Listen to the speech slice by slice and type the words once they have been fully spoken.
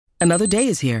Another day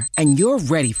is here, and you're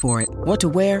ready for it. What to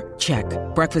wear? Check.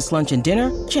 Breakfast, lunch, and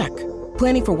dinner? Check.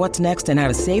 Planning for what's next and how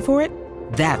to save for it?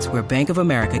 That's where Bank of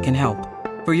America can help.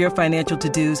 For your financial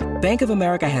to-dos, Bank of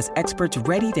America has experts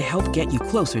ready to help get you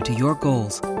closer to your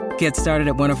goals. Get started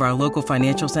at one of our local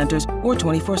financial centers or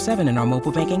 24/7 in our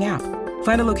mobile banking app.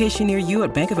 Find a location near you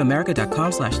at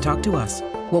bankofamerica.com/talktous.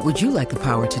 What would you like the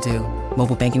power to do?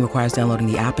 Mobile banking requires downloading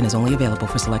the app and is only available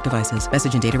for select devices.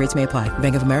 Message and data rates may apply.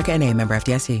 Bank of America N.A., member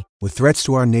FDIC. With threats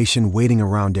to our nation waiting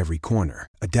around every corner,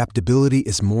 adaptability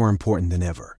is more important than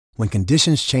ever. When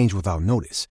conditions change without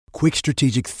notice, quick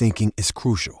strategic thinking is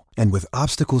crucial. And with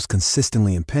obstacles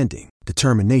consistently impending,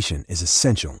 determination is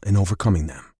essential in overcoming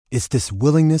them. It's this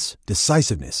willingness,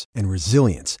 decisiveness, and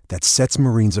resilience that sets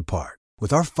Marines apart.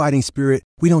 With our fighting spirit,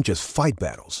 we don't just fight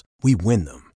battles, we win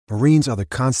them. Marines are the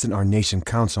constant our nation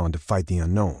counts on to fight the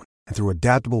unknown. And through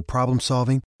adaptable problem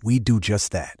solving, we do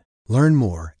just that. Learn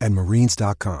more at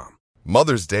marines.com.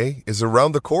 Mother's Day is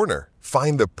around the corner.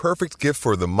 Find the perfect gift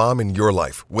for the mom in your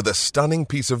life with a stunning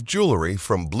piece of jewelry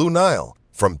from Blue Nile.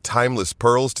 From timeless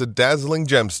pearls to dazzling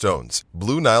gemstones,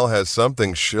 Blue Nile has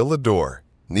something she'll adore.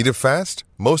 Need it fast?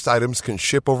 Most items can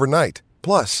ship overnight.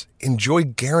 Plus, enjoy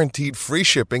guaranteed free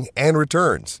shipping and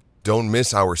returns. Don't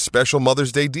miss our special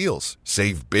Mother's Day deals.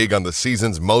 Save big on the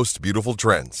season's most beautiful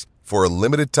trends. For a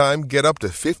limited time, get up to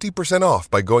 50% off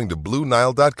by going to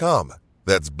BlueNile.com.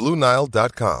 That's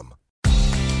BlueNile.com.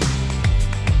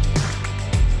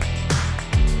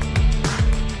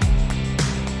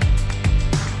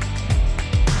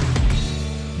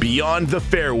 Beyond the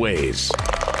Fairways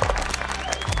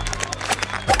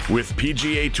with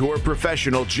PGA Tour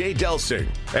professional Jay Delsing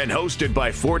and hosted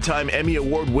by four-time Emmy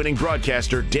Award-winning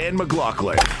broadcaster Dan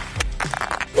McLaughlin.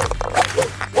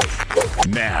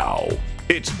 Now,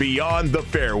 it's Beyond the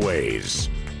Fairways.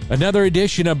 Another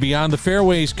edition of Beyond the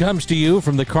Fairways comes to you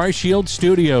from the CarShield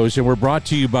Studios, and we're brought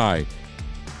to you by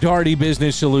Daugherty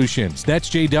Business Solutions. That's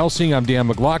Jay Delsing. I'm Dan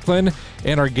McLaughlin,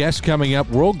 and our guest coming up,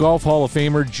 World Golf Hall of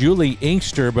Famer Juli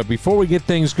Inkster. But before we get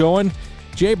things going,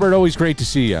 Jay Bird, always great to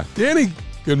see you. Danny,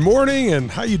 good morning, and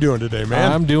how you doing today,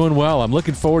 man? I'm doing well. I'm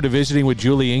looking forward to visiting with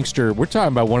Juli Inkster. We're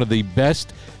talking about one of the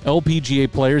best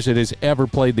LPGA players that has ever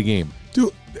played the game.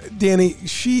 Dude, Danny,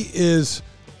 she is,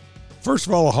 first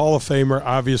of all, a Hall of Famer,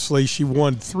 obviously. She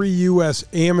won 3 U.S.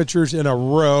 amateurs in a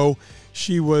row.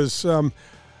 She was,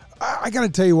 I got to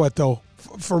tell you what, though,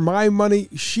 for my money,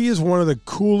 she is one of the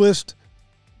coolest,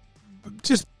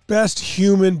 just best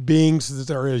human beings that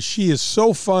there is. She is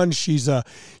so fun. She's a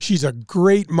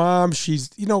great mom.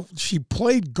 She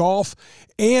played golf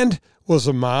and was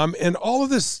a mom, and all of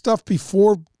this stuff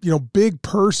before, big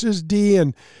purses, D,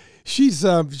 and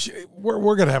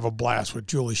we're going to have a blast with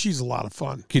Juli. She's a lot of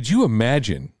fun. Could you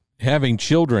imagine having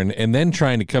children and then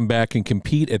trying to come back and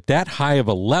compete at that high of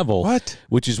a level? What?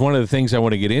 Which is one of the things I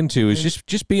want to get into is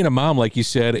just being a mom, like you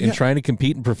said, and trying to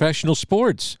compete in professional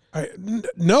sports.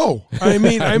 No, I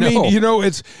mean,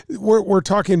 it's we're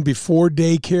talking before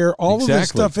daycare, all of this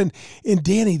stuff, and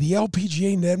Danny, the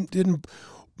LPGA didn't.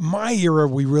 My era,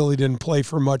 we really didn't play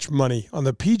for much money on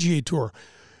the PGA Tour.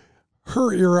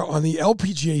 Her era on the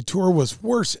LPGA Tour was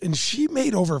worse, and she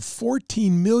made over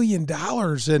 $14 million,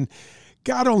 and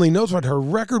God only knows what her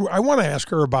record. I want to ask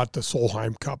her about the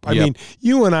Solheim Cup. I mean,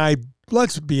 you and I,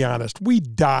 let's be honest, we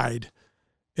died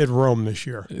at Rome this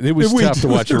year. It was tough to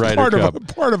watch a Ryder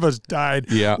Cup. Part of us died.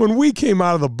 Yeah. When we came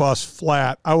out of the bus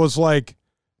flat, I was like,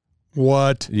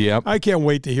 what? Yep. I can't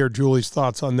wait to hear Juli's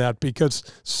thoughts on that because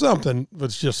something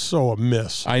was just so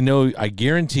amiss. I know. I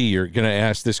guarantee you're going to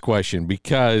ask this question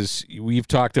because we've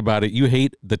talked about it. You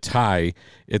hate the tie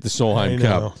at the Solheim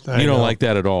Cup. You don't like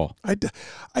that at all.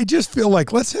 I just feel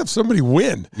like let's have somebody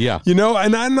win. Yeah.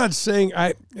 And I'm not saying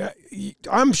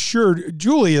I'm sure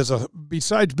Juli is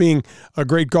besides being a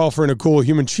great golfer and a cool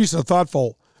human, she's a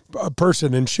thoughtful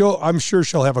person, and I'm sure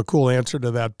she'll have a cool answer to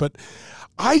that. But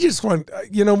I just want,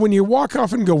 when you walk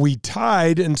off and go, we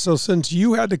tied, and so since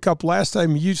you had the cup last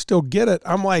time, you still get it.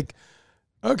 I'm like,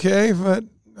 okay, but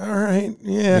all right,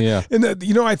 yeah. And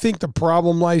I think the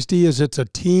problem lies, D, is it's a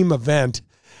team event.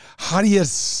 How do you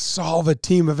solve a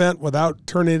team event without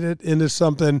turning it into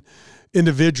something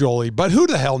individually? But who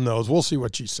the hell knows? We'll see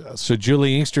what she says. So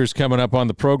Juli Inkster is coming up on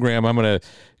the program. I'm going to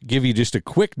give you just a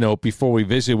quick note before we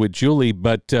visit with Juli,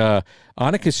 but Annika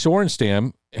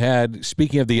Sorenstam had,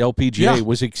 speaking of the LPGA,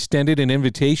 was extended an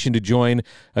invitation to join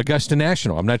Augusta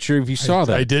National. I'm not sure if you saw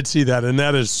that. I did see that, and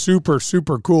that is super,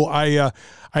 super cool. I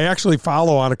actually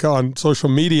follow Annika on social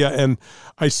media, and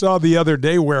I saw the other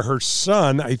day where her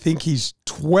son, I think he's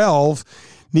 12,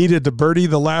 needed to birdie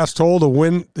the last hole to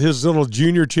win his little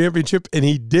junior championship, and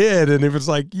he did. And it was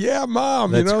like, yeah,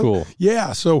 Mom. That's cool.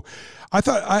 Yeah. So I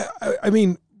thought, I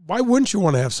mean, why wouldn't you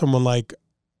want to have someone like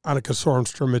Annika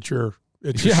Sormstrom at your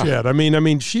shed? I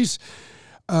mean, she's.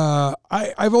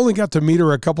 I've only got to meet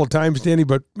her a couple of times, Danny,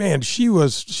 but man, she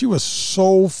was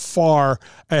so far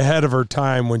ahead of her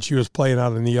time when she was playing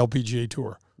out in the LPGA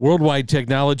Tour. Worldwide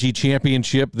Technology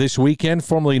Championship this weekend,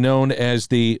 formerly known as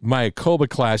the Mayakoba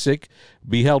Classic,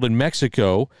 be held in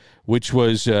Mexico, which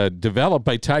was developed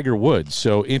by Tiger Woods.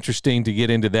 So interesting to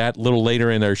get into that a little later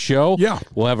in our show. Yeah.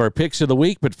 We'll have our picks of the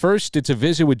week, but first it's a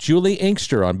visit with Juli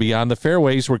Inkster on Beyond the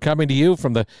Fairways. We're coming to you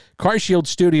from the CarShield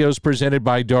Studios presented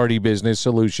by Daugherty Business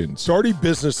Solutions. Daugherty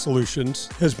Business Solutions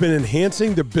has been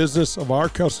enhancing the business of our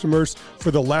customers for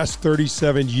the last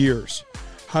 37 years.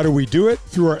 How do we do it?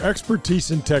 Through our expertise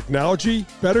in technology,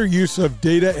 better use of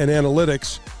data and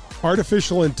analytics,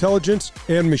 artificial intelligence,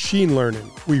 and machine learning.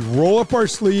 We roll up our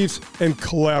sleeves and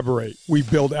collaborate. We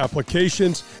build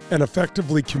applications and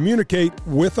effectively communicate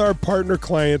with our partner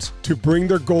clients to bring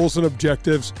their goals and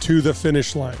objectives to the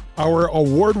finish line. Our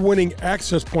award-winning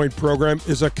Access Point program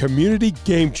is a community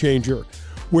game changer.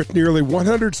 With nearly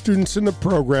 100 students in the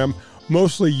program,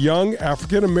 mostly young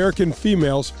African-American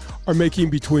females are making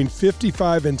between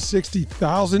 $55,000 and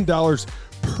 $60,000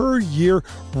 per year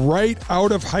right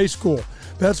out of high school.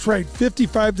 That's right,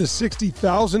 $55,000 to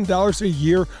 $60,000 a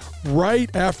year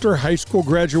right after high school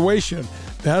graduation.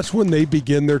 That's when they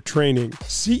begin their training.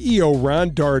 CEO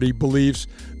Ron Daugherty believes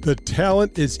the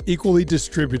talent is equally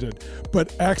distributed,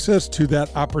 but access to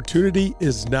that opportunity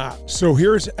is not. So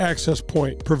here's Access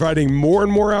Point, providing more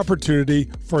and more opportunity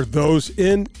for those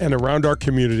in and around our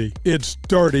community. It's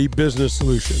Daugherty Business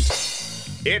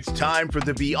Solutions. It's time for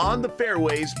the Beyond the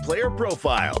Fairways player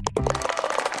profile.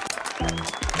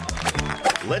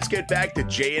 Let's get back to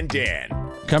Jay and Dan.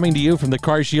 Coming to you from the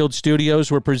CarShield Studios,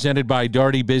 we're presented by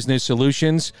Daugherty Business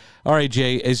Solutions. All right,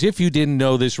 Jay, as if you didn't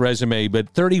know this resume, but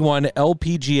 31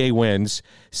 LPGA wins,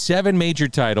 7 major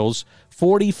titles,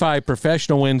 45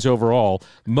 professional wins overall,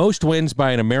 most wins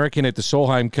by an American at the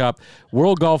Solheim Cup,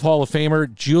 World Golf Hall of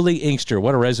Famer Juli Inkster.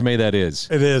 What a resume that is.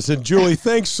 It is. And Julie,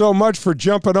 thanks so much for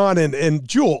jumping on. And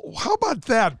Jewel, how about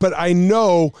that? But I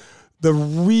know the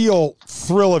real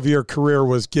thrill of your career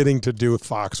was getting to do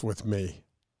Fox with me.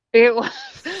 It was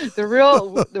the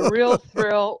real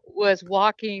thrill was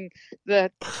walking the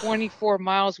 24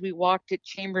 miles we walked at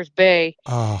Chambers Bay.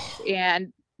 Oh.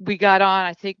 And we got on,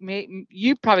 I think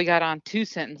you probably got on 2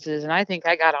 sentences, and I think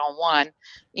I got on 1.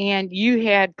 And you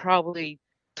had probably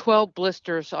 12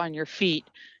 blisters on your feet.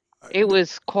 It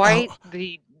was quite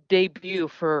the debut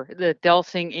for the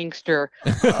Delsing Inkster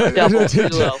double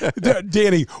duo.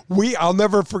 Danny, I'll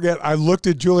never forget. I looked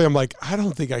at Julie. I'm like, I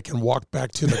don't think I can walk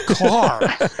back to the car.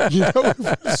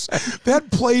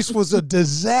 That place was a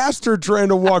disaster trying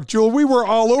to walk. Julie, we were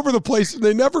all over the place, and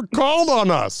they never called on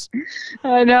us.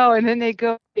 I know. And then they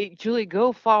go, hey, Julie,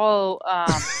 go follow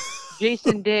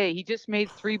Jason Day. He just made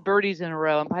 3 birdies in a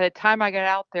row. And by the time I got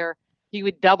out there, he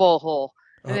would double hole.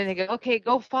 And then they go, okay,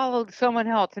 go follow someone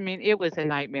else. I mean, it was a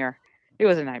nightmare. It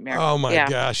was a nightmare. Oh, my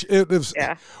gosh. It was.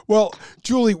 Yeah. Well,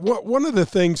 Julie, one of the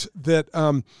things that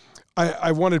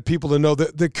I wanted people to know,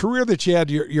 that the career that you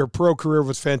had, your pro career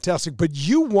was fantastic, but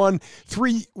you won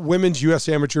 3 women's U.S.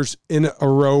 amateurs in a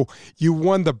row. You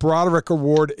won the Broderick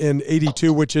Award in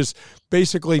 '82, which is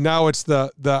basically now it's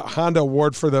the Honda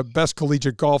Award for the best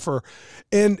collegiate golfer.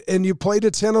 And you played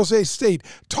at San Jose State.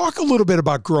 Talk a little bit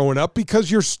about growing up, because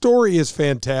your story is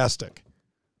fantastic.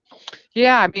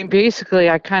 Yeah, I mean, basically,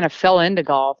 I kind of fell into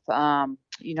golf. I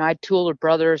had 2 older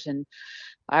brothers, and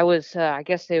I was, I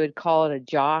guess they would call it a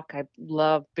jock. I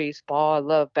love baseball. I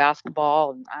love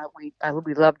basketball. And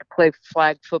we loved to play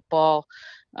flag football,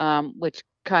 which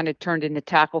kind of turned into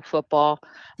tackle football.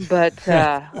 But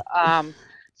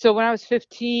so when I was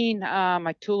 15,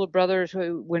 my 2 older brothers,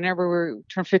 whenever we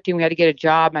turned 15, we had to get a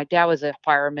job. My dad was a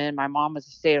fireman. My mom was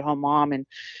a stay-at-home mom.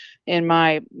 And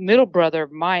my middle brother,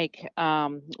 Mike,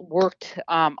 worked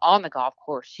on the golf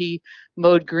course. He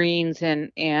mowed greens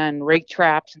and rake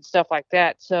traps and stuff like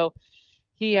that. So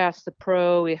he asked the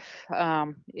pro if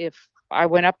I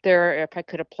went up there, if I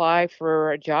could apply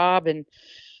for a job. And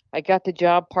I got the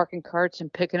job parking carts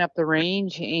and picking up the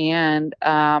range, and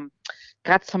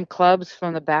got some clubs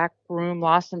from the back room,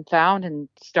 lost and found, and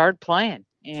started playing.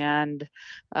 And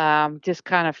just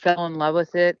kind of fell in love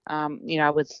with it.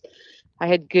 I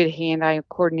had good hand-eye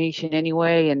coordination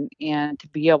anyway, and to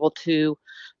be able to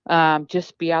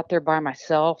just be out there by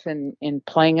myself and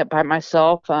playing it by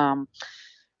myself,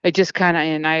 I just kind of,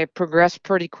 and I progressed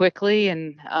pretty quickly,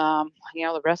 and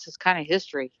the rest is kind of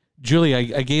history. Julie,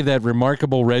 I gave that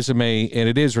remarkable resume, and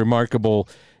it is remarkable.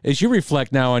 As you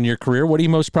reflect now on your career, what are you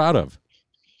most proud of?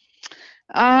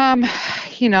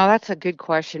 That's a good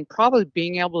question. Probably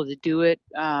being able to do it,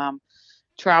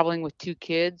 traveling with 2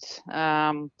 kids.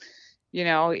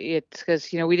 It's because,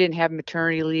 we didn't have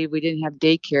maternity leave, we didn't have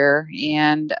daycare,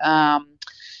 and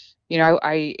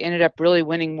I ended up really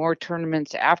winning more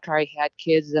tournaments after I had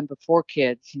kids than before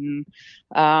kids. And,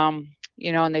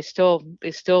 and they still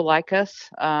like us,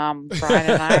 Brian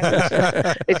and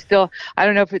I. I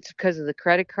don't know if it's because of the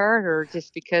credit card or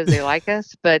just because they like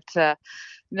us, but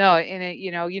no, and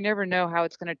you never know how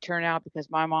it's going to turn out because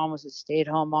my mom was a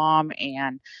stay-at-home mom,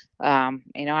 and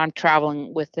I'm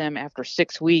traveling with them after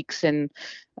 6 weeks, and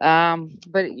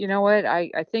but you know what?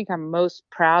 I think I'm most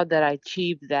proud that I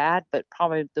achieved that, but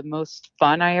probably the most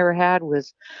fun I ever had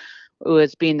was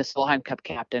being the Solheim Cup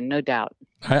captain, no doubt.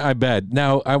 I bet.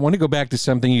 Now, I want to go back to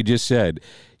something you just said.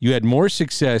 You had more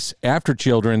success after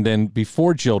children than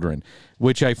before children,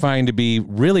 which I find to be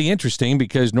really interesting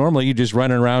because normally you just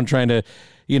running around trying to,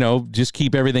 just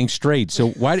keep everything straight.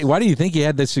 So why do you think you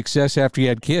had the success after you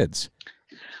had kids?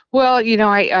 Well,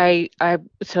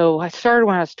 so I started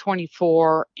when I was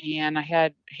 24, and I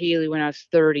had Haley when I was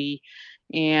 30,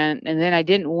 and then I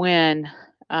didn't win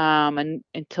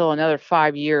until another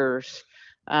 5 years.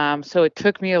 So it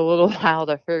took me a little while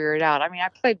to figure it out. I mean, I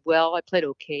played well, I played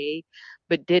okay,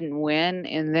 but didn't win.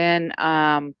 And then,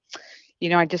 I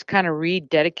just kind of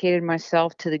rededicated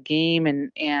myself to the game,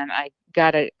 and I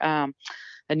got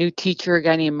a new teacher, a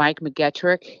guy named Mike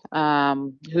McGetrick,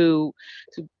 whose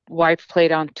wife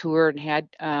played on tour and had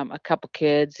a couple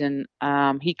kids, and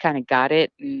he kind of got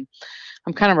it. And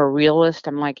I'm kind of a realist.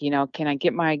 I'm like, can I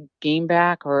get my game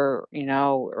back, or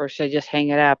should I just hang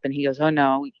it up? And he goes, oh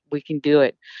no, we can do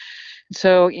it.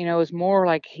 So, it was more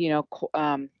like,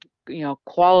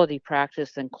 quality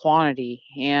practice than quantity.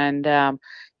 And,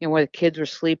 where the kids were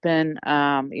sleeping,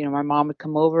 my mom would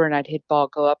come over and I'd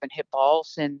go up and hit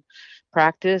balls and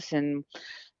practice. And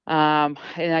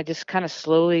I just kind of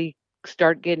slowly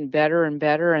start getting better and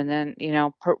better. And then,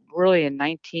 really in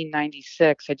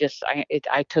 1996,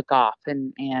 I took off,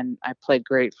 and I played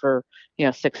great for,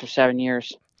 6 or 7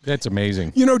 years. That's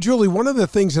amazing. Julie, one of the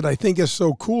things that I think is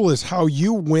so cool is how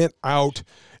you went out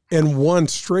and won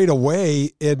straight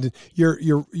away, and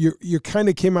you kind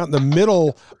of came out in the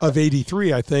middle of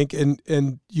 83, I think,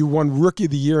 and you won Rookie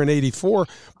of the Year in 84,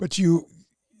 but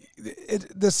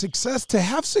the success, to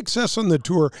have success on the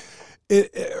tour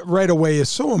right away is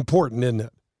so important, isn't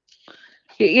it?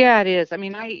 Yeah, it is. I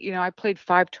mean, I played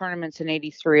 5 tournaments in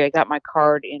 83. I got my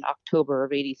card in October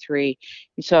of 83.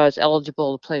 And so I was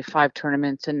eligible to play 5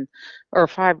 tournaments or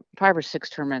five or 6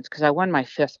 tournaments, because I won my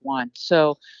 5th one.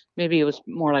 So maybe it was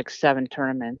more like 7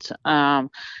 tournaments. And,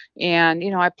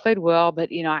 I played well, but,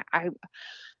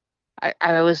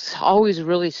 I was always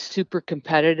really super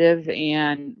competitive,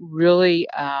 and really,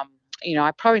 I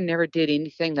probably never did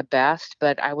anything the best,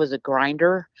 but I was a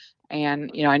grinder.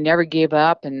 And, I never gave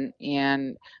up, and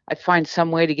I'd find some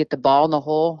way to get the ball in the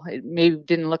hole. It maybe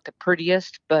didn't look the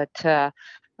prettiest, but,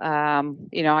 I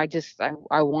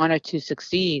wanted to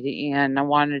succeed, and I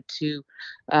wanted to,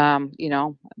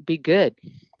 be good.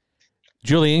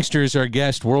 Juli Inkster is our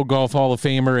guest, World Golf Hall of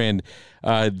Famer, and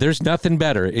there's nothing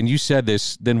better, and you said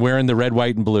this, than wearing the red,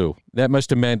 white, and blue. That must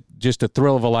have meant just a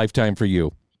thrill of a lifetime for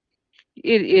you.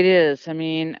 It is. I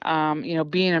mean,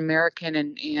 being American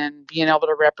and being able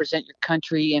to represent your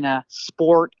country in a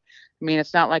sport. I mean,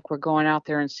 it's not like we're going out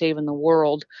there and saving the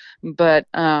world, but,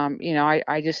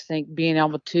 I just think being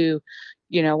able to,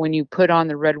 when you put on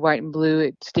the red, white, and blue,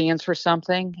 it stands for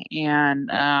something.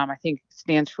 And I think it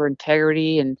stands for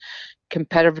integrity and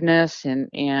competitiveness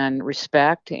and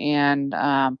respect. And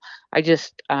I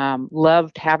just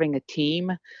loved having a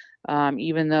team,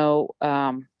 even though,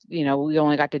 we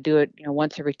only got to do it,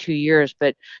 once every 2 years,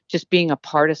 but just being a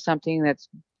part of something that's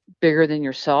bigger than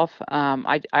yourself.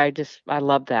 I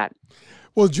love that.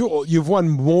 Well, Jewel, you've won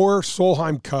more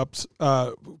Solheim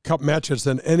Cup matches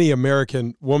than any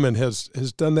American woman has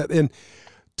done that. And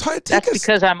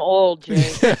because I'm old,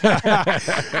 Jay.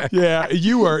 Yeah,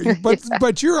 you are.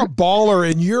 But you're a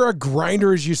baller and you're a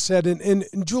grinder, as you said. And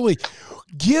Julie,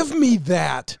 give me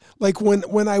that. Like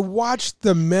when I watch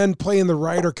the men play in the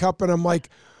Ryder Cup, and I'm like,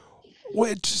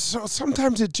 so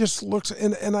sometimes it just looks,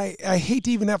 and I hate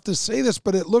to even have to say this,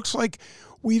 but it looks like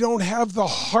we don't have the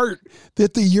heart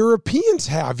that the Europeans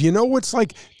have. It's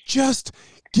like, just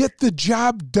get the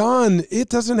job done. It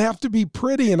doesn't have to be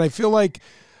pretty. And I feel like,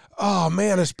 oh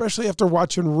man, especially after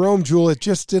watching Rome, Jewel, it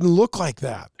just didn't look like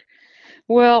that.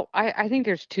 Well, I think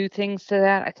there's 2 things to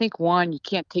that. I think one, you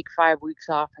can't take 5 weeks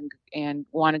off and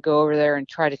want to go over there and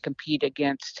try to compete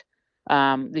against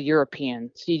the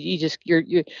Europeans.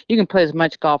 You can play as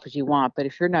much golf as you want, but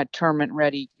if you're not tournament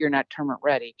ready, you're not tournament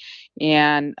ready.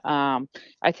 And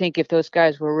I think if those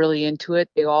guys were really into it,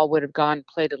 they all would have gone and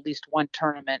played at least one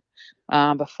tournament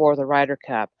before the Ryder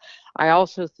Cup. I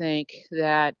also think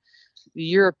that the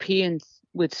Europeans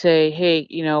would say, hey,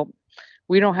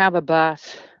 we don't have a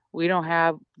bus, we don't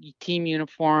have team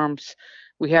uniforms,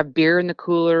 we have beer in the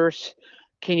coolers.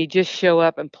 Can you just show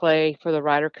up and play for the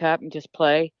Ryder Cup and just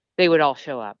play? They would all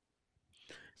show up.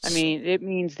 I mean, it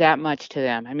means that much to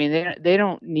them. I mean, they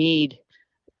don't need,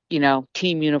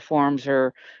 team uniforms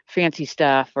or fancy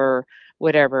stuff or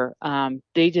whatever.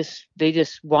 They just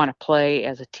want to play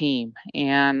as a team,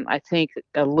 and I think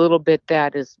a little bit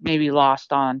that is maybe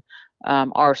lost on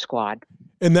our squad.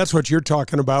 And that's what you're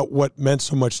talking about. What meant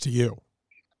so much to you?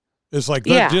 It's like,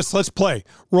 let's play,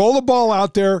 roll the ball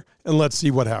out there, and let's see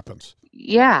what happens.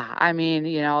 Yeah, I mean,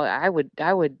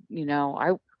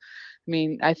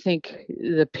 I think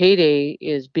the payday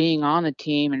is being on the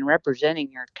team and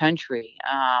representing your country.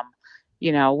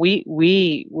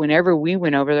 We whenever we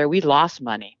went over there, we lost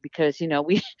money because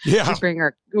we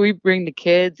bring the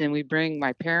kids and we bring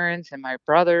my parents and my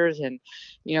brothers and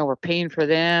we're paying for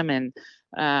them and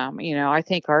I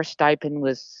think our stipend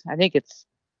was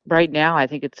right now I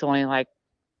think it's only like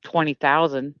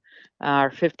 20,000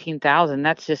 or 15,000.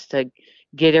 That's just to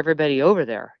get everybody over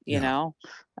there, you know.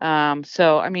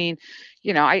 So I mean,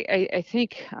 I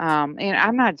think, and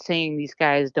I'm not saying these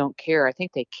guys don't care. I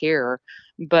think they care,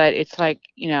 but it's like,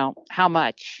 how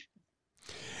much?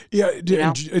 Yeah,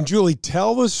 and Julie,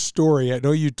 tell the story. I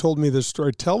know you told me this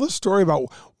story. Tell the story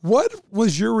about what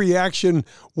was your reaction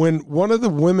when one of the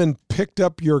women picked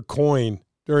up your coin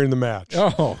during the match?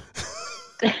 Oh.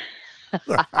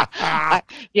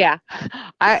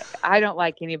 I don't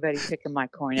like anybody picking my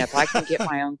coin up. I can get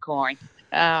my own coin.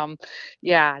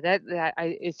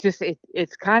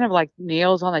 It's kind of like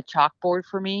nails on a chalkboard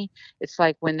for me. It's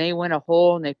like when they win a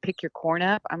hole and they pick your coin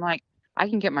up, I'm like, I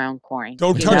can get my own coin.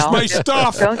 Don't touch my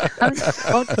stuff. Don't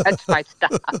touch my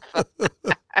stuff.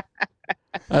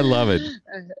 I love it.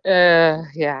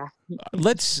 Yeah.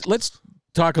 Let's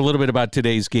talk a little bit about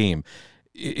today's game.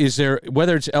 Is there,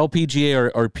 whether it's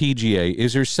LPGA or PGA,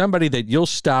 is there somebody that you'll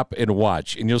stop and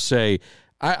watch and you'll say,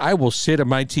 I will sit at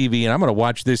my TV and I'm going to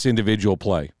watch this individual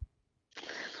play?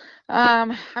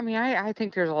 I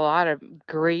think there's a lot of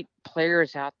great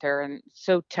players out there and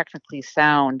so technically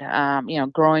sound,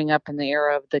 growing up in the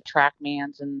era of the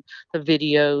TrackMans and the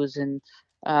videos. And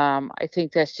I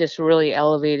think that's just really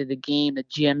elevated the game, the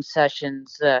gym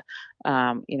sessions,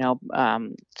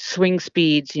 swing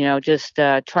speeds, just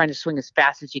trying to swing as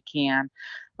fast as you can.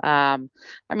 I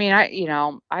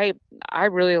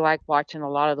really like watching a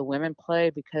lot of the women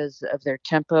play because of their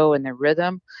tempo and their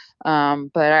rhythm.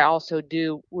 But I also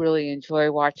do really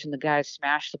enjoy watching the guys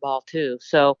smash the ball too.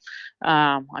 So,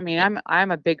 I'm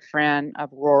a big fan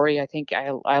of Rory. I think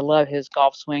I love his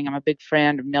golf swing. I'm a big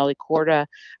fan of Nelly Korda.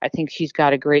 I think she's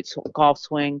got a great golf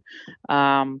swing.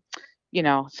 I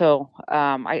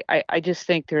just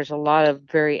think there's a lot of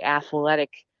very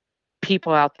athletic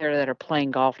people out there that are playing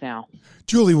golf now.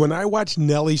 Julie, when I watch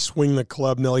Nelly swing the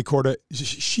club, Nelly Korda,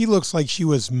 she looks like she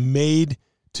was made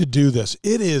to do this.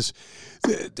 It's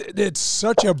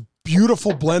such a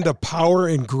beautiful blend of power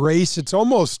and grace. It's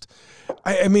almost,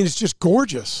 it's just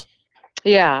gorgeous.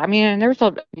 Yeah, there's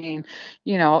a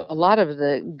lot of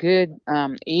the good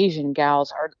Asian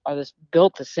gals are just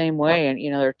built the same way, and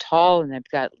they're tall and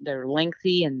they're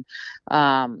lengthy, and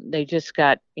they just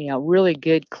got really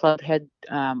good club head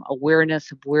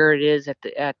awareness of where it is at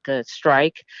the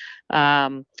strike.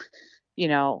 I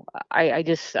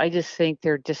just think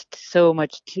they're just so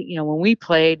much. When we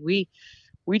played, we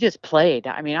just played.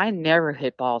 I never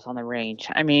hit balls on the range.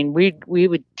 We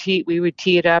would tee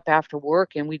it up after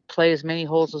work and we'd play as many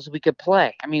holes as we could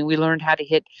play. We learned how to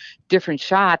hit different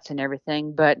shots and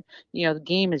everything, but the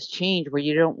game has changed where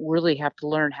you don't really have to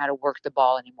learn how to work the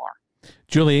ball anymore.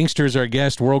 Juli Inkster is our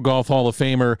guest, World Golf Hall of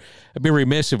Famer. I'd be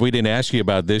remiss if we didn't ask you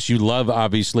about this. You love,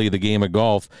 obviously, the game of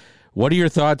golf. What are your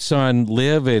thoughts on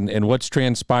LIV and what's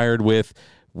transpired with,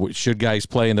 should guys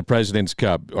play in the President's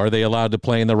Cup? Are they allowed to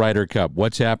play in the Ryder Cup?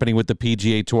 What's happening with the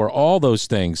PGA Tour? All those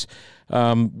things.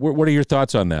 What are your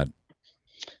thoughts on that?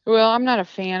 Well, I'm not a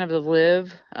fan of the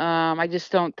LIV. I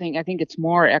think it's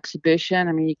more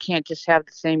exhibition. You can't just have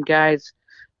the same guys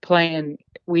playing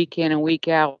week in and week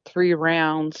out, 3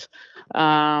 rounds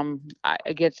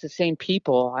against the same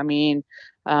people.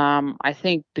 I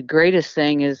think the greatest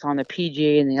thing is on the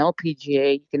PGA and the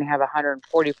LPGA, you can have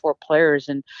 144 players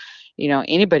and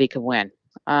anybody can win.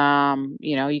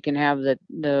 You can have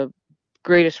the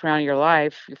greatest round of your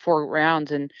life, 4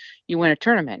 rounds, and you win a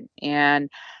tournament. And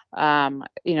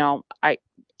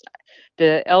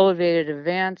the elevated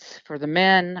events for the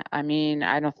men, I mean,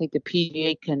 I don't think the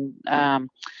PGA can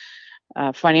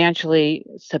financially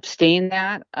sustain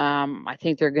that. I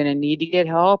think they're going to need to get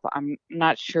help. I'm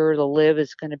not sure the live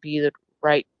is going to be the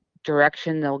right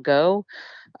direction they'll go.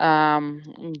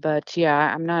 But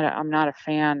yeah, I'm not a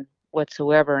fan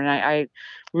whatsoever. And I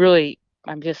really,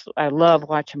 I love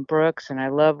watching Brooks, and I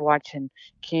love watching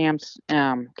Cam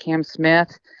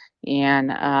Smith, and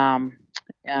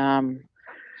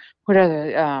what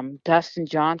other Dustin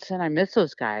Johnson. I miss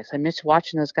those guys. I miss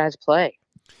watching those guys play.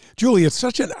 Julie, it's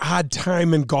such an odd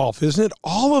time in golf, isn't it?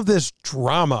 All of this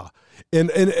drama.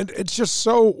 And it's just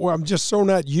I'm just so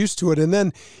not used to it. And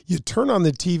then you turn on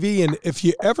the TV, and if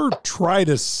you ever try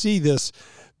to see this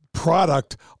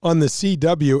product on the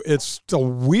CW, it's the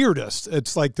weirdest.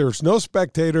 It's like there's no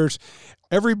spectators.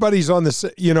 Everybody's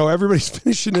everybody's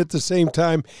finishing at the same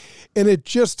time. And it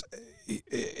just,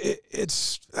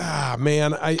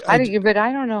 man. But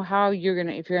I don't know how if you're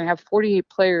gonna have 48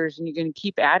 players and you're gonna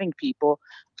keep adding people,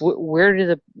 where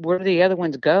do the other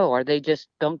ones go? Are they just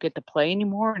don't get to play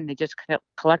anymore and they just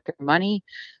collect their money?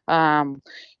 I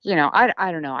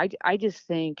don't know. I just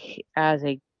think as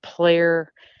a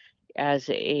player, as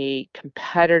a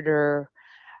competitor,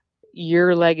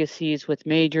 your legacies with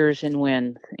majors and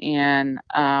wins. And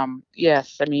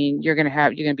yes, I mean, you're going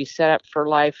to be set up for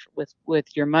life with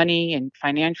your money and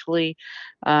financially.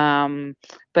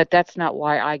 But that's not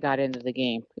why I got into the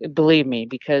game. Believe me,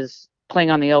 because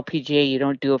playing on the LPGA, you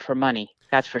don't do it for money.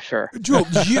 That's for sure.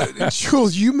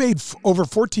 Jules, you made over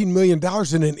 $14 million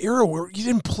in an era where you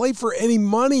didn't play for any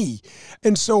money.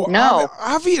 And so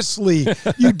obviously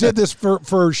you did this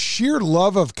for sheer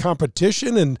love of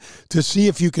competition and to see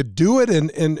if you could do it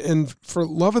and for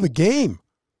love of the game.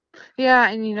 Yeah,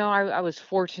 and I was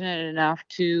fortunate enough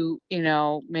to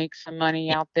make some money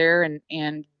out there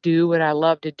and do what I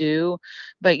love to do.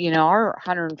 But our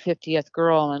 150th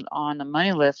girl on the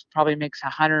money list probably makes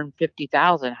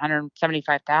 150,000,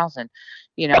 175,000.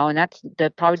 And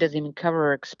that probably doesn't even cover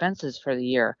her expenses for the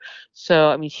year. So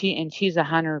I mean, she's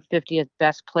 150th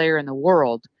best player in the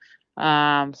world.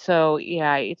 So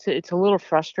yeah, it's a little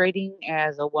frustrating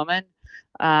as a woman.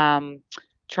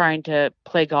 Trying to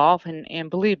play golf, and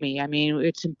believe me, I mean,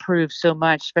 it's improved so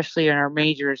much, especially in our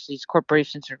majors. These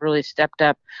corporations have really stepped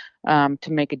up to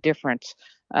make a difference.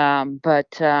 But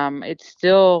it's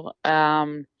still,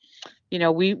 I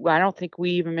don't think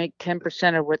we even make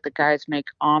 10% of what the guys make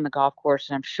on the golf course,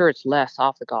 and I'm sure it's less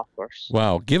off the golf course.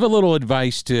 Wow. Give a little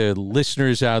advice to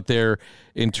listeners out there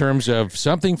in terms of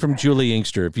something from Juli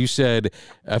Inkster. If you said,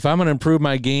 if I'm going to improve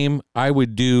my game, I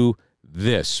would do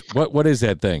this. What is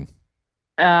that thing?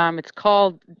 It's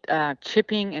called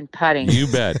chipping and putting. You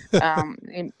bet.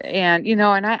 And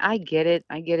I get it.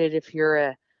 I get it. If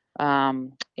you're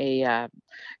a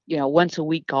once a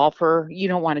week golfer, you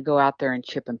don't want to go out there and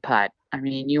chip and putt. I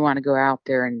mean, you want to go out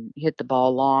there and hit the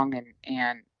ball long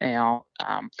and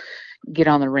get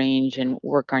on the range and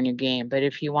work on your game. But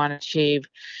if you want to shave,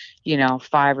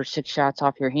 5 or 6 shots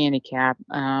off your handicap,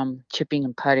 chipping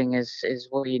and putting is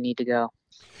where you need to go.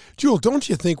 Jewel, don't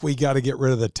you think we got to get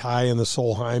rid of the tie and the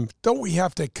Solheim? Don't we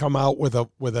have to come out with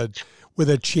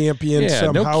a champion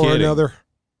somehow or another?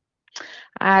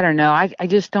 I don't know. I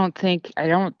just don't think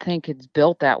it's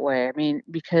built that way. I mean,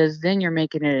 because then you're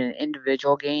making it an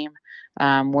individual game,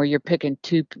 where you're picking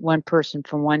one person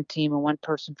from one team and one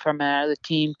person from another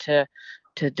team to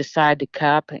decide the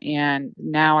cup. And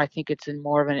now I think it's in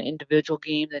more of an individual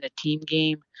game than a team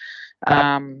game.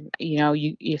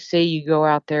 You say you go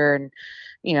out there and,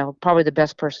 probably the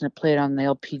best person that played on the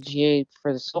LPGA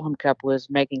for the Solheim Cup was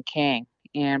Megan Kang.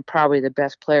 And probably the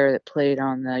best player that played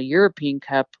on the European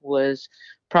Cup was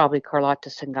probably Carlotta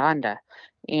Sanganda.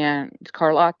 And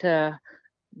Carlotta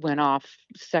went off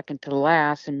second to the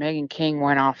last, and Megan King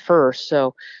went off first.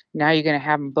 So now you're going to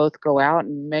have them both go out,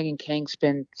 and Megan King's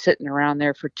been sitting around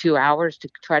there for 2 hours to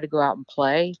try to go out and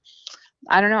play.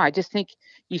 I don't know. I just think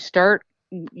you start,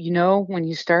 when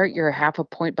you start, you're a half a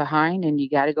point behind, and you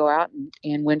got to go out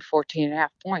and win 14.5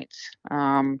 points.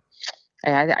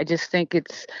 I just think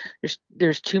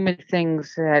there's too many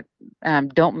things that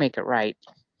don't make it right.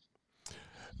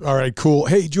 All right, cool.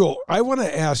 Hey, Jewel, I want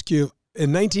to ask you,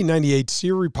 in 1998,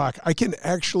 Siri Pak, I can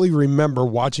actually remember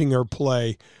watching her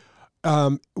play.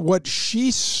 What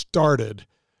she started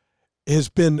has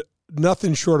been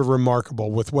nothing short of remarkable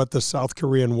with what the South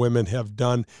Korean women have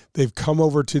done. They've come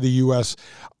over to the U.S.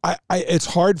 It's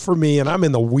hard for me, and I'm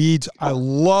in the weeds. I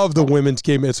love the women's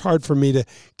game. It's hard for me to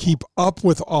keep up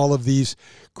with all of these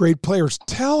great players.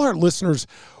 Tell our listeners,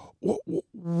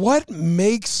 what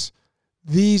makes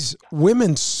these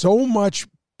women so much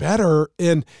better,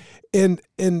 and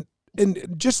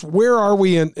just where are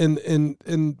we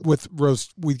in with Rose?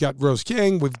 We've got Rose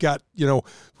King, we've got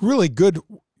really good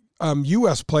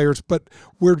U.S. players, but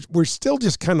we're still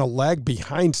just kind of lag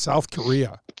behind South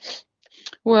Korea.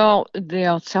 Well,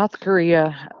 South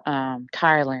Korea,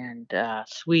 Thailand,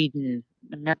 Sweden,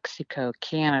 Mexico,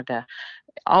 Canada,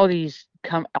 all these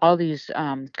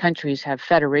countries have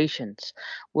federations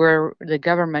where the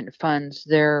government funds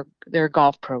their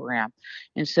golf program,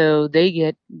 and so they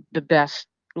get the best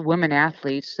women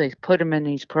athletes. They put them in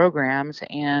these programs,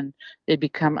 and they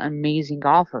become amazing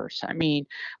golfers. I mean,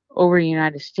 over the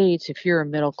United States, if you're a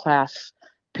middle class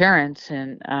parents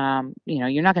and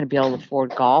you're not going to be able to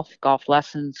afford golf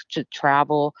lessons, to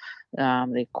travel,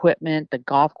 the equipment, the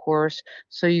golf course.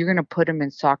 So you're going to put them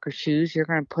in soccer shoes. You're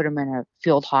going to put them in a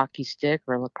field hockey stick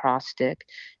or lacrosse stick,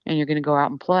 and you're going to go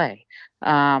out and play.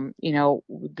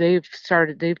 They've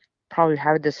probably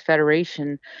had this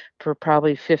federation for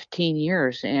probably 15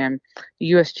 years, and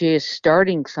the USGA is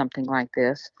starting something like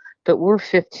this, but we're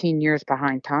 15 years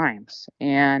behind times,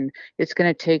 and it's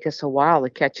going to take us a while to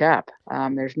catch up.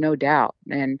 There's no doubt,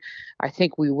 and I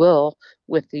think we will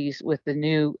with the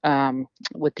new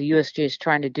what the USGA is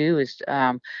trying to do is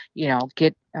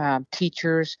get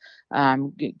teachers,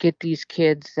 get these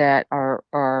kids that are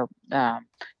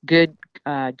good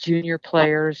junior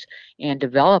players and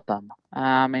develop them,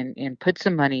 and put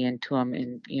some money into them,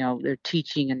 and their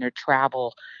teaching and their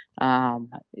travel. So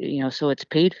it's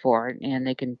paid for and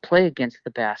they can play against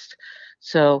the best.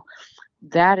 So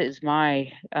that is my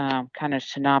kind of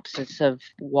synopsis of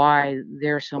why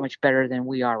they're so much better than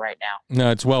we are right now.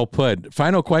 No, it's well put.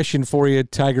 Final question for you,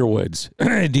 Tiger Woods.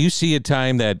 Do you see a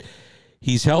time that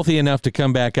he's healthy enough to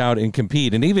come back out and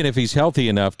compete? And even if he's healthy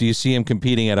enough, do you see him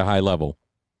competing at a high level?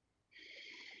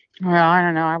 Well, I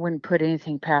don't know. I wouldn't put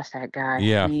anything past that guy.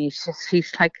 Yeah. I mean,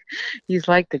 he's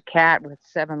like the cat with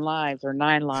 7 lives or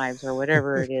 9 lives or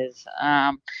whatever it is.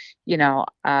 I don't know.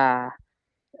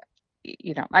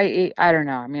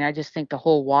 I mean, I just think the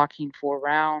whole walking 4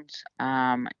 rounds,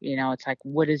 it's like,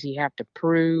 what does he have to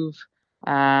prove?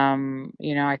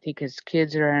 I think his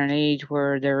kids are at an age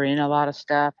where they're in a lot of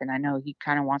stuff, and I know he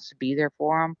kind of wants to be there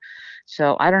for them.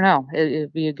 So I don't know.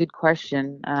 It'd be a good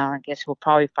question. I guess we'll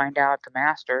probably find out at the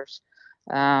Masters.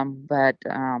 But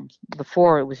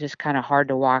before, it was just kind of hard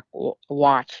to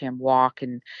watch him walk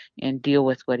and deal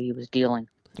with what he was dealing.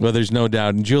 Well, there's no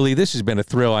doubt. And Julie, this has been a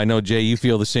thrill. I know, Jay, you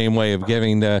feel the same way of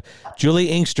giving Juli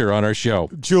Inkster on our show.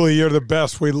 Julie, you're the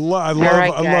best. I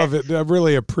love it. I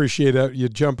really appreciate you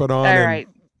jumping on. All right.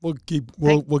 We'll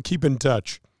keep in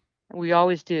touch. We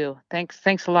always do.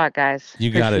 Thanks a lot, guys.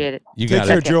 You got Appreciate it. You got Take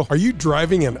care, it. Jill. Are you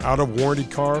driving an out-of-warranty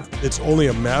car? It's only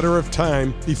a matter of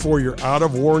time before your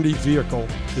out-of-warranty vehicle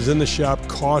is in the shop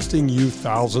costing you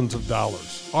thousands of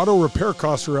dollars. Auto repair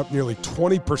costs are up nearly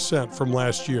 20% from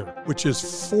last year, which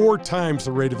is 4 times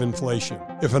the rate of inflation.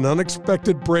 If an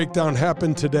unexpected breakdown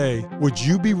happened today, would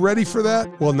you be ready for that?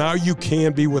 Well, now you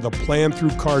can be with a plan through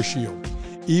CarShield.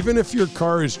 Even if your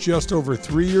car is just over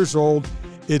 3 years old,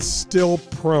 it's still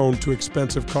prone to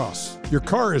expensive costs. Your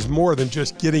car is more than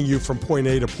just getting you from point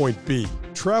A to point B.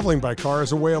 Traveling by car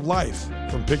is a way of life.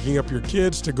 From picking up your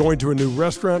kids to going to a new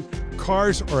restaurant,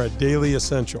 cars are a daily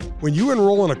essential. When you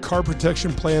enroll in a car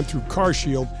protection plan through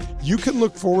CarShield, you can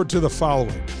look forward to the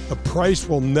following. The price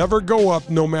will never go up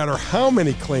no matter how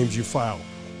many claims you file,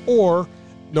 or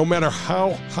no matter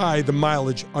how high the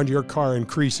mileage on your car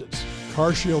increases.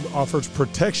 CarShield offers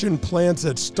protection plans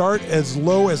that start as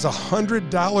low as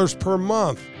 $100 per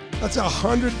month. That's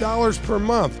 $100 per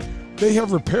month. They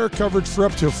have repair coverage for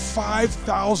up to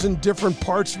 5,000 different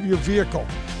parts of your vehicle.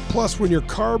 Plus, when your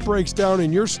car breaks down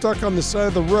and you're stuck on the side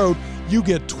of the road, you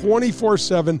get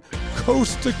 24/7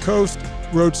 coast-to-coast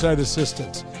roadside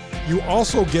assistance. You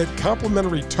also get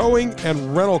complimentary towing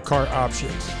and rental car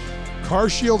options.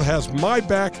 CarShield has my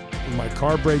back when my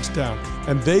car breaks down,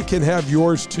 and they can have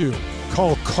yours too.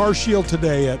 Call CarShield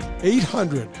today at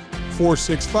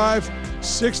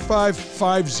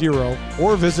 800-465-6550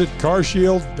 or visit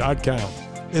carshield.com.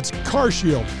 It's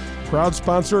CarShield, proud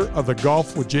sponsor of the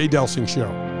Golf with Jay Delsing show.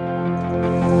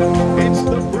 It's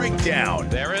the breakdown.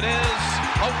 There it is,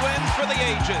 a win for the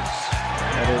ages.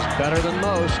 That is better than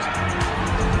most.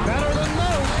 Better than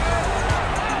most.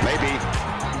 Maybe.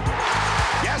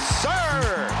 Yes,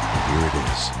 sir. Here it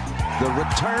is. The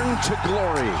return to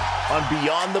glory on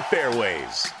Beyond the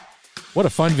Fairways. What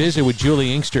a fun visit with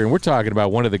Juli Inkster, and we're talking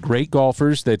about one of the great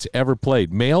golfers that's ever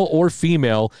played, male or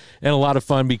female, and a lot of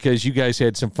fun because you guys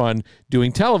had some fun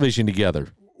doing television together.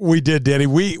 We did, Danny.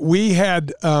 We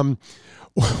had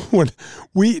when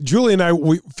Julie and I,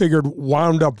 we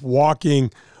wound up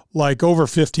walking like over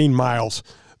 15 miles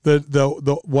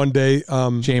the one day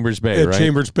Chambers Bay, at right?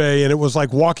 Chambers Bay, and it was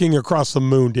like walking across the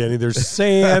moon, Danny. There's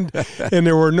sand, and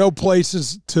there were no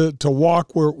places to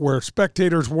walk where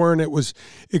spectators weren't. It was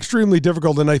extremely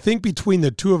difficult, and I think between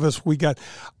the two of us,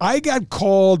 I got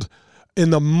called in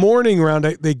the morning round.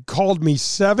 They called me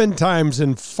 7 times,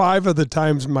 and 5 of the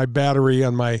times my battery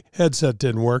on my headset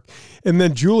didn't work, and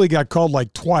then Julie got called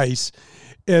like twice,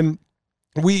 and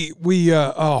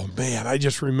oh man, I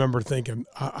just remember thinking,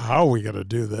 how are we going to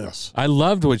do this? I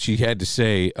loved what she had to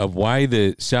say of why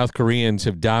the South Koreans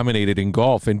have dominated in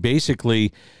golf. And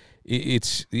basically,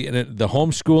 it's the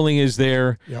homeschooling is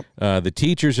there. Yep. The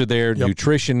teachers are there. Yep.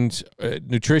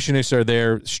 Nutritionists are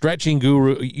there. Stretching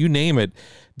guru, you name it.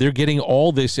 They're getting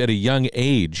all this at a young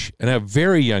age, and a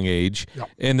very young age, Yep.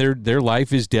 and their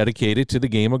life is dedicated to the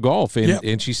game of golf. And, Yep.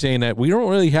 and she's saying that we don't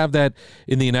really have that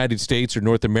in the United States or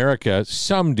North America.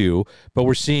 Some do, but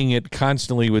we're seeing it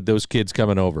constantly with those kids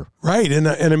coming over. Right, and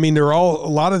I mean, they're a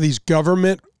lot of these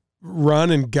government-run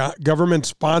and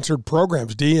government-sponsored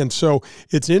programs, D, and so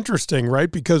it's interesting, right?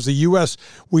 Because the U.S.,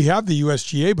 we have the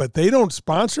USGA, but they don't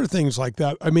sponsor things like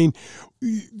that. I mean,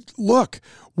 look,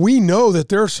 we know that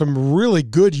there are some really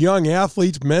good young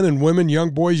athletes, men and women,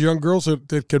 young boys, young girls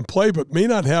that can play, but may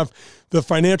not have the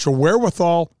financial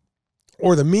wherewithal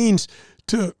or the means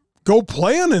to go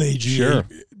play on an AGA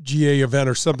event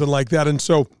or something like that. And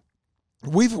so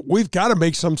we've got to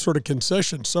make some sort of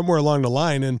concession somewhere along the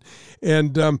line, and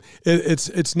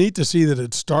it's neat to see that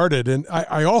it started. And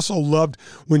I also loved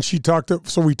when she talked.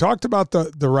 So we talked about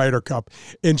the Ryder Cup,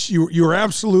 and you were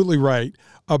absolutely right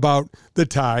about the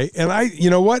tie. And you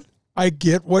know what? I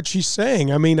get what she's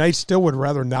saying. I mean, I still would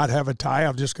rather not have a tie.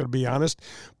 I'm just going to be honest,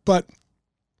 but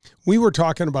we were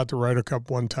talking about the Ryder Cup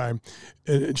one time,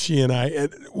 and she and I.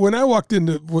 And when I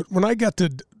got to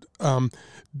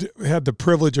had the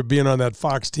privilege of being on that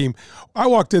Fox team, I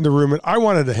walked in the room and I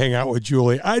wanted to hang out with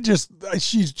Julie.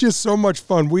 She's just so much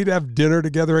fun. We'd have dinner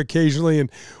together occasionally, and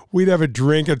we'd have a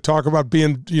drink and talk about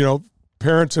being,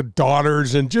 parents of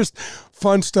daughters and just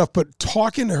fun stuff. But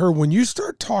talking to her, when you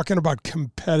start talking about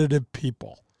competitive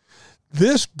people,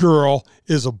 this girl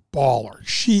is a baller.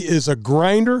 She is a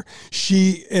grinder.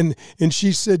 And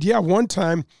she said, yeah, one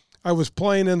time I was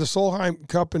playing in the Solheim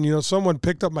Cup, and, someone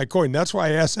picked up my coin. That's why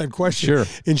I asked that question. Sure.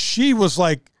 And she was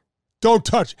like, don't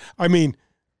touch my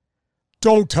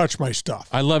stuff.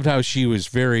 I loved how she was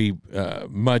very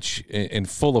much and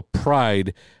full of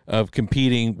pride of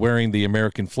competing, wearing the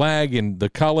American flag and the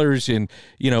colors, and,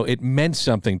 it meant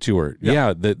something to her.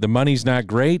 Yeah, the money's not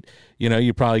great.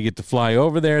 You probably get to fly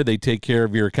over there. They take care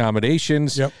of your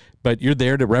accommodations, but you're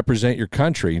there to represent your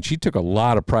country, and she took a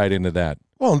lot of pride into that.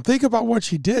 Well, and think about what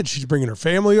she did. She's bringing her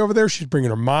family over there. She's bringing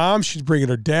her mom. She's bringing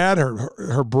her dad,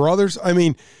 her brothers. I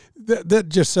mean, that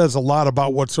just says a lot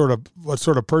about what sort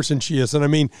of person she is. And I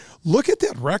mean, look at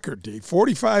that record, D.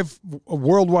 45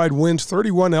 worldwide wins,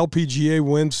 31 LPGA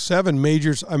wins, 7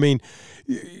 majors. I mean,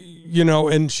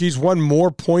 and she's won more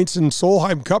points in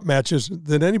Solheim Cup matches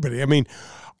than anybody. I mean,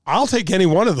 I'll take any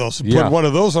one of those and put one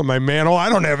of those on my mantle. I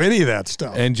don't have any of that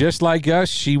stuff. And just like us,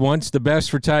 she wants the best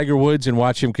for Tiger Woods and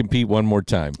watch him compete one more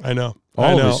time. I know.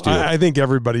 All of us do. I think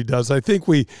everybody does. I think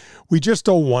we just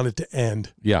don't want it to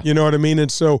end. Yeah. You know what I mean?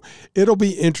 And so it'll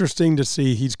be interesting to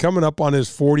see. He's coming up on his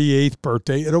 48th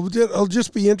birthday. It'll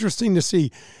just be interesting to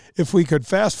see if we could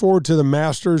fast forward to the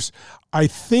Masters. I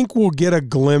think we'll get a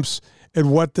glimpse at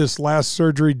what this last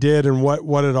surgery did and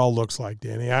what it all looks like,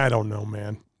 Danny. I don't know,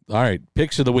 man. All right,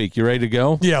 picks of the week. You ready to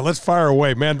go? Yeah, let's fire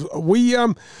away, man.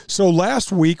 So last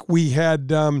week we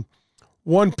had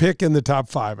one pick in the top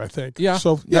 5, I think. Yeah,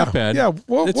 so not bad. Yeah,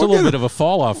 it's a little bit of a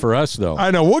fall off for us, though.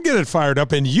 I know. We'll get it fired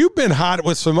up, and you've been hot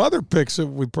with some other picks that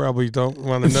we probably don't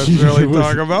want to necessarily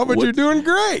talk about, but you're doing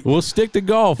great. We'll stick to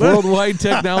golf. Worldwide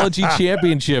Technology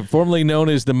Championship, formerly known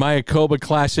as the Mayakoba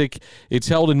Classic. It's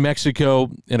held in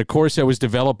Mexico, and a course that was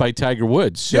developed by Tiger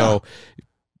Woods. So. Yeah.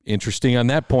 Interesting on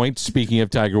that point, speaking of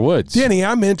Tiger Woods. Danny,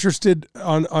 I'm interested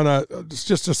on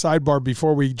just a sidebar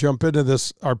before we jump into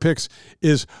this, our picks,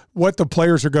 is what the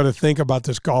players are going to think about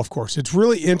this golf course. It's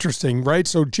really interesting, right?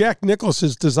 So Jack Nicklaus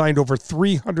has designed over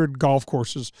 300 golf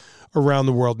courses around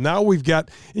the world. Now you've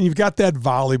got that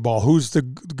volleyball. Who's the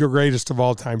greatest of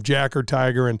all time, Jack or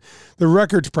Tiger? And the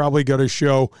record's probably going to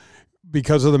show,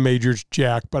 because of the majors,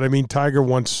 Jack. But I mean, Tiger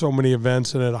won so many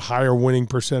events and at a higher winning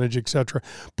percentage, etc.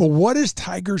 But how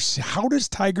does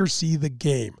Tiger see the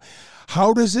game?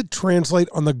 How does it translate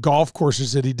on the golf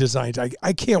courses that he designs?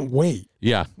 I can't wait.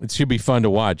 Yeah, it should be fun to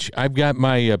watch. I've got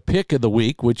my pick of the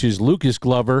week, which is Lucas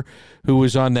Glover, who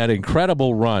was on that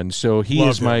incredible run. So he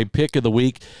is my pick of the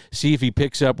week. See if he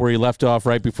picks up where he left off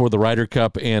right before the Ryder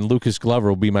Cup, and Lucas Glover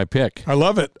will be my pick. I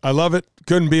love it.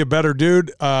 Couldn't be a better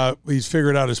dude. He's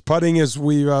figured out his putting, as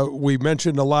we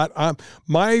mentioned a lot.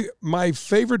 My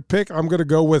favorite pick, I'm going to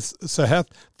go with Sahith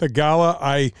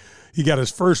Theegala. He got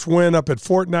his first win up at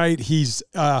Fortnite.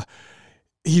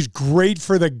 He's great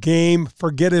for the game.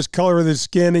 Forget his color of the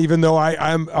skin. Even though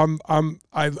I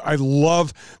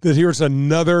love that here's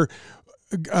another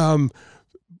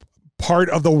part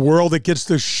of the world that gets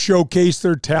to showcase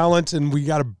their talents, and we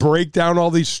got to break down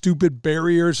all these stupid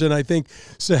barriers. And I think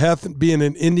Sahith, being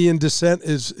an Indian descent,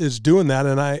 is doing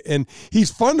that. And he's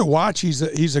fun to watch.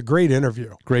 He's a great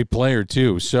interview. Great player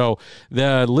too. So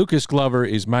the Lucas Glover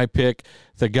is my pick.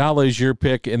 Theegala is your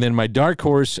pick, and then my dark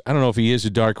horse, I don't know if he is a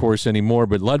dark horse anymore,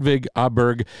 but Ludwig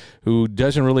Åberg, who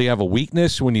doesn't really have a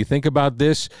weakness when you think about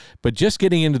this, but just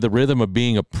getting into the rhythm of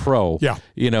being a pro,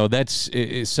 that's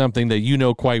is something that you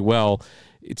know quite well.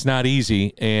 It's not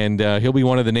easy, and he'll be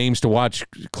one of the names to watch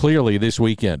clearly this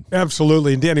weekend.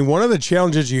 Absolutely. And Danny, one of the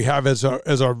challenges you have as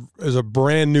a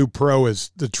brand new pro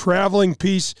is the traveling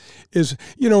piece is,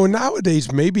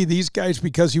 nowadays maybe these guys,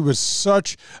 because he was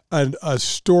such a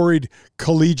storied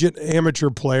collegiate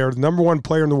amateur player, the number one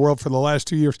player in the world for the last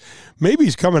 2 years, maybe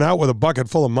he's coming out with a bucket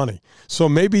full of money. So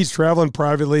maybe he's traveling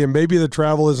privately, and maybe the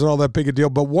travel isn't all that big a deal.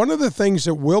 But one of the things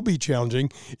that will be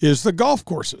challenging is the golf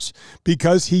courses,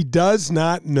 because he does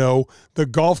not know the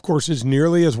golf courses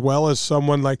nearly as well as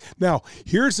someone like, now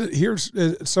here's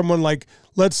someone like,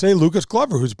 let's say, Lucas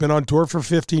Glover, who's been on tour for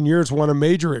 15 years, won a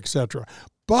major, etc.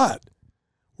 But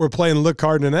we're playing Le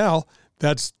Cardinal.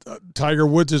 That's Tiger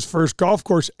Woods' first golf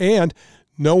course, and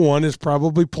no one has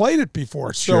probably played it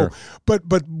before. So, sure.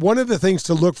 But one of the things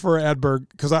to look for Åberg,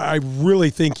 because I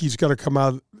really think he's going to come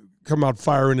out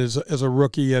firing as a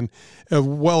rookie and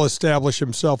well establish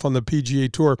himself on the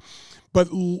PGA Tour. But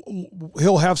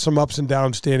he'll have some ups and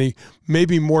downs, Danny,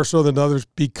 maybe more so than others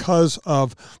because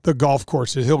of the golf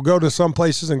courses. He'll go to some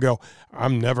places and go,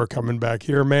 I'm never coming back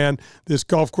here, man. This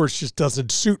golf course just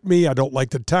doesn't suit me. I don't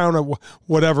like the town, or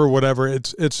whatever.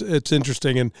 It's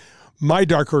interesting. And my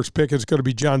dark horse pick is going to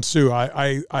be John Suh.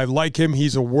 I like him.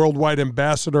 He's a worldwide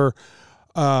ambassador,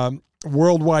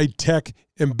 worldwide tech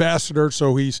ambassador,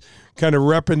 so he's kind of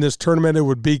repping this tournament. It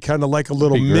would be kind of like a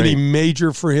little mini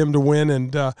major for him to win,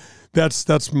 and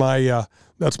that's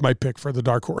my pick for the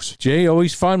dark horse. Jay,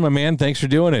 always fun, my man. Thanks for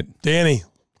doing it. Danny,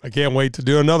 I can't wait to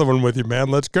do another one with you, man.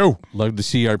 Let's go. Love to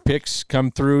see our picks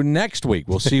come through next week.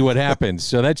 We'll see what happens.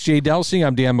 So that's Jay Delsing.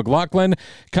 I'm Dan McLaughlin,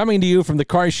 coming to you from the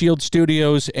Car Shield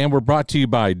Studios, and we're brought to you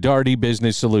by Daugherty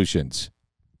Business Solutions.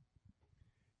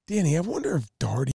 Danny, I wonder if Daugherty